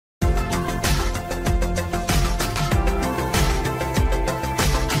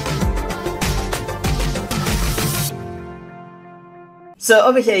So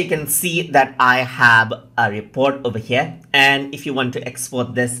over here, you can see that I have a report over here. And if you want to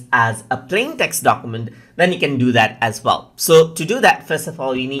export this as a plain text document, then you can do that as well. So to do that, first of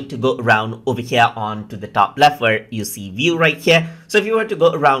all, you need to go around over here on to the top left where you see view right here. So if you were to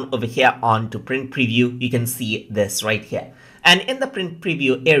go around over here on to print preview, you can see this right here. And in the print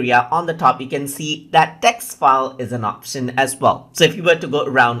preview area on the top, you can see that text file is an option as well. So if you were to go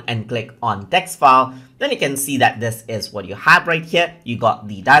around and click on text file, then you can see that this is what you have right here. You got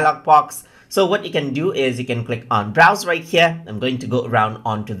the dialog box. So what you can do is you can click on browse right here. I'm going to go around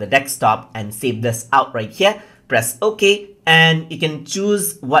onto the desktop and save this out right here. Press OK, and you can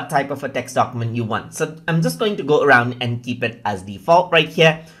choose what type of a text document you want. So I'm just going to go around and keep it as default right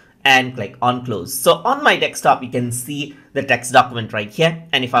here and click on close. So on my desktop, you can see the text document right here.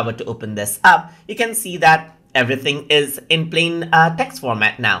 And if I were to open this up, you can see that everything is in plain text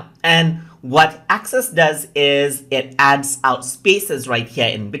format now. And what Access does is it adds out spaces right here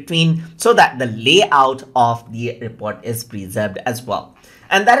in between so that the layout of the report is preserved as well.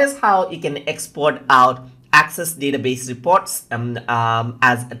 And that is how you can export out Access database reports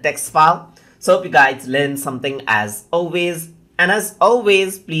as a text file. So hope you guys learned something as always. And as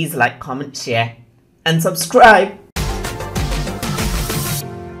always, please like, comment, share, and subscribe.